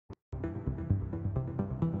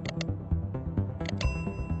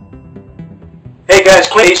guys,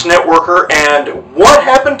 Clay's Networker, and what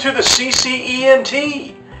happened to the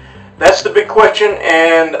CCENT? That's the big question,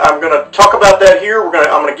 and I'm going to talk about that here. I'm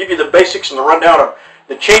going to give you the basics and the rundown of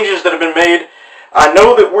the changes that have been made. I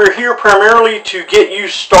know that we're here primarily to get you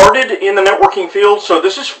started in the networking field, so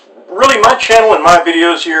this is really my channel and my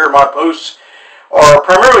videos here, my posts, are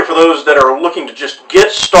primarily for those that are looking to just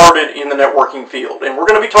get started in the networking field. And we're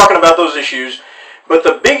going to be talking about those issues. But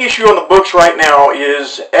the big issue on the books right now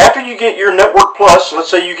is after you get your Network Plus, let's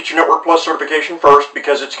say you get your Network Plus certification first,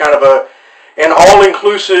 because it's kind of an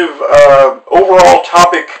all-inclusive overall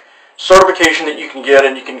topic certification that you can get,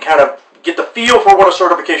 and you can kind of get the feel for what a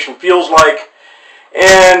certification feels like.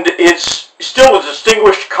 And it's still a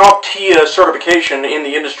distinguished CompTIA certification in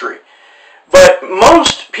the industry. But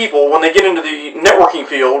most people, when they get into the networking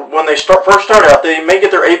field, when they first start out, they may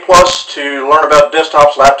get their A+ to learn about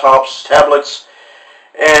desktops, laptops, tablets,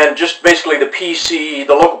 and just basically the PC,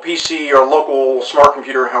 the local PC or local smart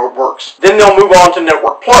computer, how it works. Then they'll move on to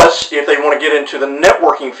Network Plus if they want to get into the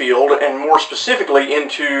networking field, and more specifically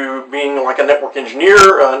into being like a network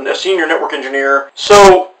engineer, a senior network engineer.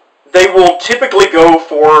 So they will typically go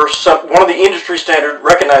for one of the industry standard,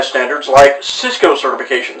 recognized standards like Cisco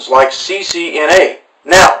certifications, like CCNA.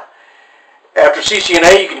 Now, after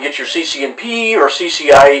CCNA, you can get your CCNP or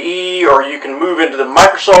CCIE, or you can move into the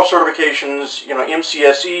Microsoft certifications, you know,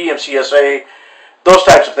 MCSE, MCSA, those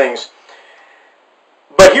types of things.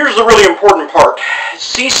 But here's the really important part.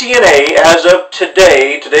 CCNA, as of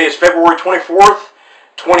today is February 24th,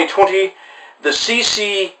 2020, the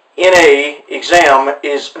CCNA exam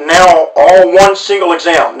is now all one single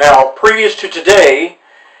exam. Now, previous to today,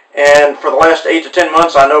 and for the last 8 to 10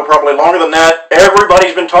 months, I know probably longer than that,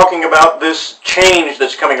 everybody's been talking about this change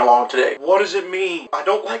that's coming along today. What does it mean? I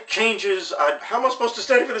don't like changes. How am I supposed to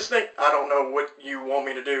study for this thing? I don't know what you want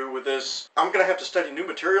me to do with this. I'm going to have to study new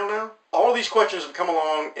material now? All of these questions have come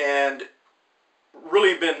along and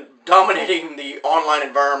really been dominating the online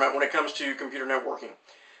environment when it comes to computer networking.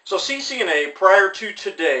 So CCNA, prior to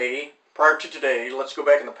today, let's go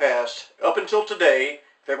back in the past, up until today,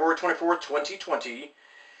 February 24th, 2020,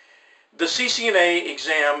 the CCNA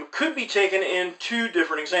exam could be taken in two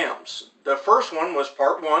different exams. The first one was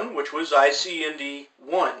Part 1, which was ICND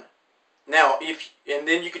 1. Now, and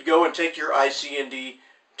then you could go and take your ICND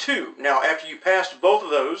 2. Now, after you passed both of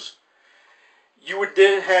those, you would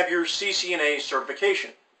then have your CCNA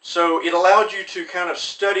certification. So it allowed you to kind of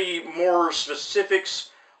study more specifics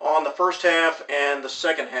on the first half and the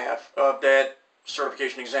second half of that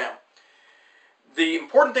certification exam. The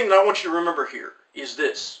important thing that I want you to remember here is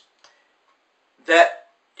this. That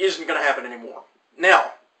isn't going to happen anymore.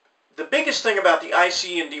 Now, the biggest thing about the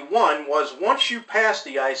ICND-1 was once you passed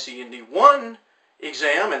the ICND-1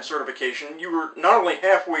 exam and certification, you were not only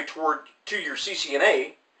halfway to your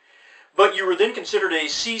CCNA, but you were then considered a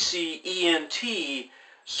CCENT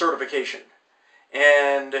certification.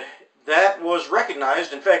 And that was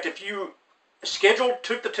recognized. In fact, if you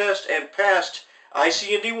took the test and passed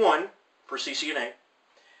ICND-1 for CCNA,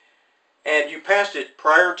 and you passed it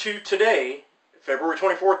prior to today, February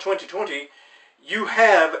 24th, 2020, you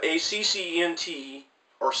have a CCENT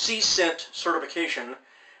or CCENT certification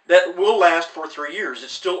that will last for 3 years.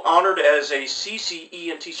 It's still honored as a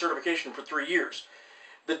CCENT certification for 3 years.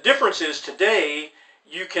 The difference is today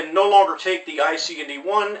you can no longer take the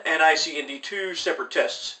ICND-1 and ICND-2 separate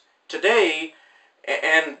tests. Today,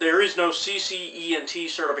 and there is no CCENT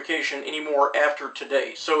certification anymore after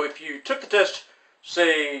today. So if you took the test,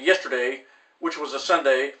 say yesterday, which was a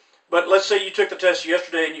Sunday, but let's say you took the test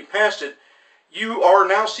yesterday and you passed it, you are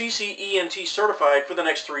now CCENT certified for the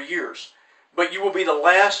next 3 years. But you will be the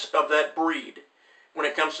last of that breed when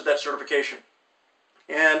it comes to that certification.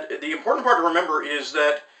 And the important part to remember is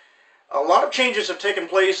that a lot of changes have taken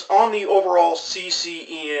place on the overall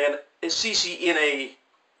CCNA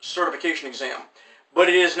certification exam. But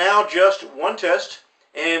it is now just one test.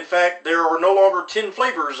 And in fact, there are no longer 10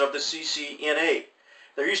 flavors of the CCNA.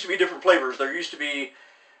 There used to be different flavors. There used to be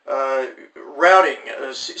routing,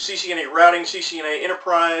 CCNA routing, CCNA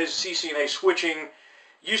enterprise, CCNA switching.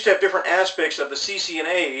 Used to have different aspects of the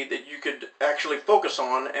CCNA that you could actually focus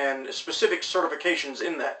on and specific certifications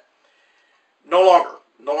in that. No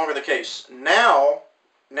longer the case. Now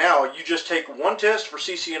you just take one test for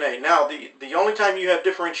CCNA. Now the only time you have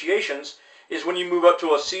differentiations is when you move up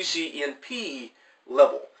to a CCNP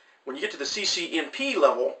level. When you get to the CCNP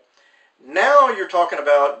level, now you're talking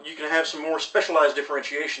about you can have some more specialized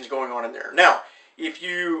differentiations going on in there. Now, if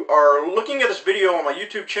you are looking at this video on my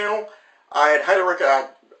YouTube channel, I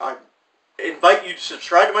invite you to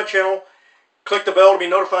subscribe to my channel, click the bell to be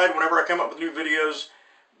notified whenever I come up with new videos.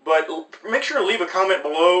 But make sure to leave a comment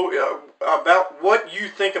below about what you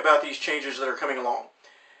think about these changes that are coming along.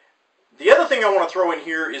 The other thing I want to throw in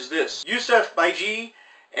here is this. Yusef, Baiji,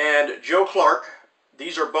 and Joe Clark.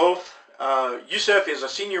 These are both, Yusef is a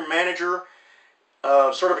senior manager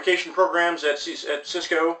of certification programs at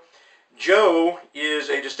Cisco. Joe is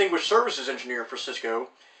a distinguished services engineer for Cisco.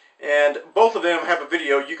 And both of them have a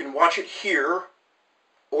video. You can watch it here,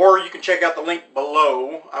 or you can check out the link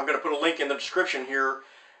below. I'm going to put a link in the description here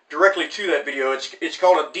directly to that video. It's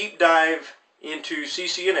called a deep dive into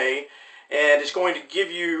CCNA, and it's going to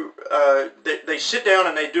give you, they sit down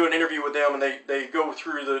and they do an interview with them, and they go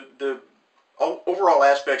through the overall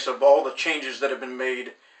aspects of all the changes that have been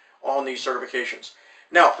made on these certifications.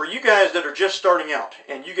 Now, for you guys that are just starting out,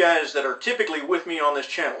 and you guys that are typically with me on this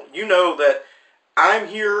channel, you know that I'm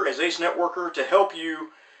here as Ace Networker to help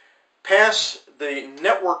you pass the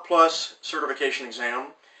Network Plus certification exam,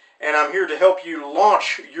 and I'm here to help you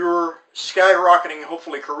launch your skyrocketing,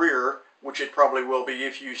 hopefully, career, which it probably will be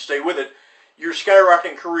if you stay with it, your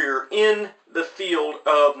skyrocketing career in the field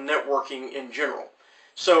of networking in general.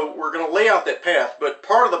 So we're going to lay out that path, but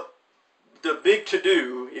part of the big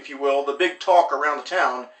to-do, if you will, the big talk around the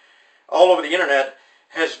town, all over the internet,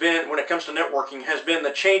 has been, when it comes to networking, has been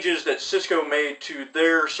the changes that Cisco made to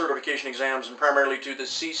their certification exams, and primarily to the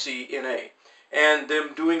CCNA, and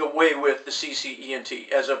them doing away with the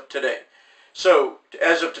CCENT as of today. So,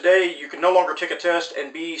 as of today, you can no longer take a test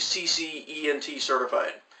and be CCENT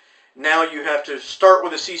certified. Now you have to start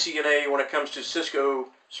with a CCNA when it comes to Cisco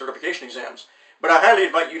certification exams. But I highly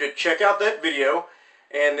invite you to check out that video,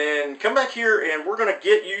 and then come back here, and we're going to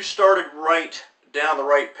get you started right down the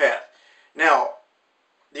right path. Now,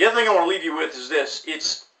 the other thing I want to leave you with is this.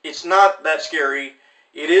 It's not that scary.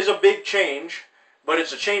 It is a big change, but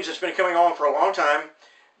it's a change that's been coming on for a long time.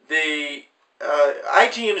 The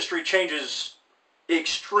IT industry changes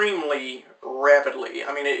extremely rapidly.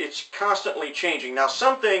 I mean, it's constantly changing. Now,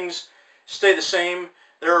 some things stay the same.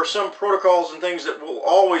 There are some protocols and things that we'll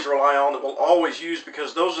always rely on, that we'll always use,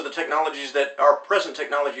 because those are the technologies that our present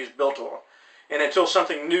technology is built on. And until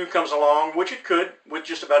something new comes along, which it could with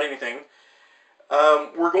just about anything,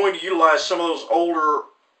 we're going to utilize some of those older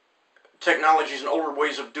technologies and older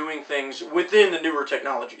ways of doing things within the newer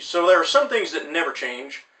technologies. So there are some things that never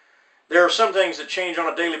change. There are some things that change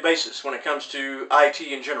on a daily basis when it comes to IT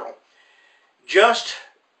in general. Just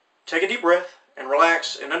take a deep breath and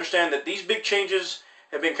relax and understand that these big changes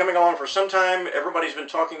have been coming along for some time. Everybody's been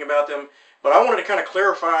talking about them. But I wanted to kind of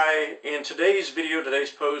clarify in today's video,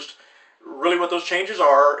 today's post, really what those changes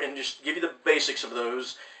are, and just give you the basics of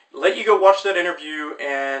those. Let you go watch that interview,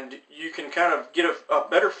 and you can kind of get a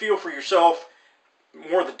better feel for yourself,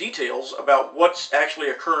 more of the details about what's actually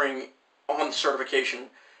occurring on the certification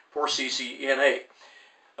for CCNA.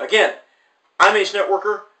 Again, I'm Ace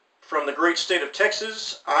Networker from the great state of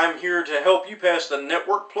Texas. I'm here to help you pass the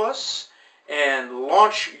Network Plus and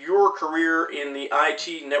launch your career in the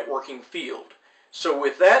IT networking field. So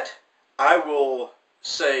with that, I will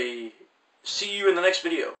say see you in the next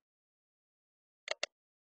video.